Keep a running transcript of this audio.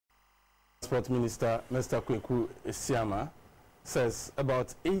Transport Minister, Mr. Kweku Esiama, says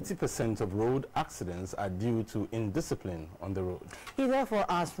about 80% of road accidents are due to indiscipline on the road. He therefore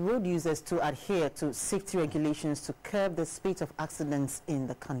asked road users to adhere to safety regulations to curb the spate of accidents in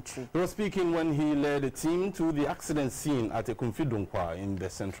the country. He was speaking when he led a team to the accident scene at Ekumfi-Dunkwa in the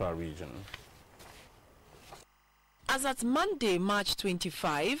central region. As at Monday, March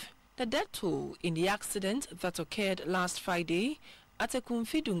 25, the death toll in the accident that occurred last Friday at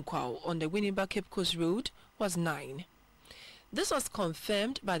Ekumfi-Dunkwa on the Winneba Cape Coast Road was 9. This was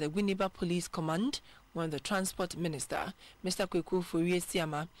confirmed by the Winneba Police Command when the Transport Minister, Mr. Kweku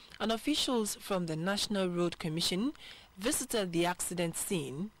Esiama, and officials from the National Road Commission visited the accident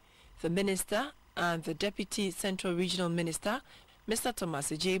scene. The Minister and the Deputy Central Regional Minister, Mr. Thomas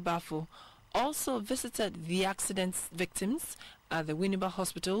J. Bafo, also visited the accident victims at the Winneba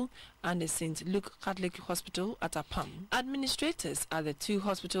Hospital and the St. Luke Catholic Hospital at Apam. Administrators at the two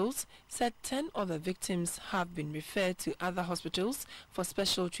hospitals said 10 other victims have been referred to other hospitals for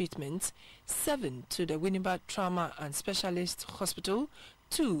special treatment, 7 to the Winneba Trauma and Specialist Hospital,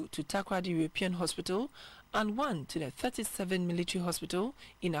 2 to Takoradi European Hospital, and 1 to the 37 Military Hospital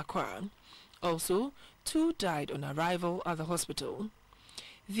in Accra. Also, 2 died on arrival at the hospital.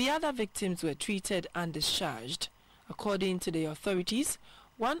 The other victims were treated and discharged. According to the authorities,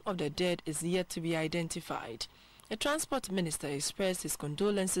 one of the dead is yet to be identified. The Transport Minister expressed his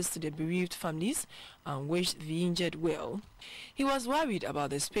condolences to the bereaved families and wished the injured well. He was worried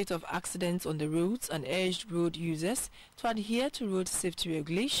about the spate of accidents on the roads and urged road users to adhere to road safety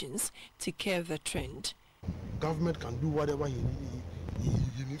regulations to curb the trend. Government can do whatever he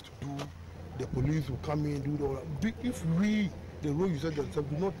needs to do. The police will come in and do all that. If we, the road users themselves,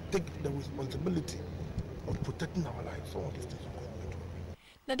 do not take the responsibility of protecting our lives, all these things will go.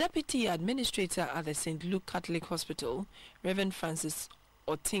 The Deputy Administrator at the St. Luke Catholic Hospital, Reverend Francis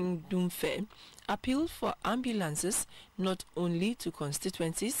Oting Dumfe, appealed for ambulances not only to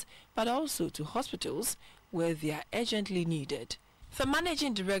constituencies but also to hospitals where they are urgently needed. The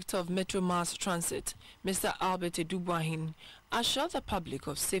Managing Director of Metro Mass Transit, Mr. Albert Edubuahin, assured the public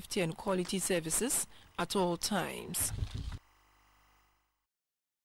of safety and quality services at all times.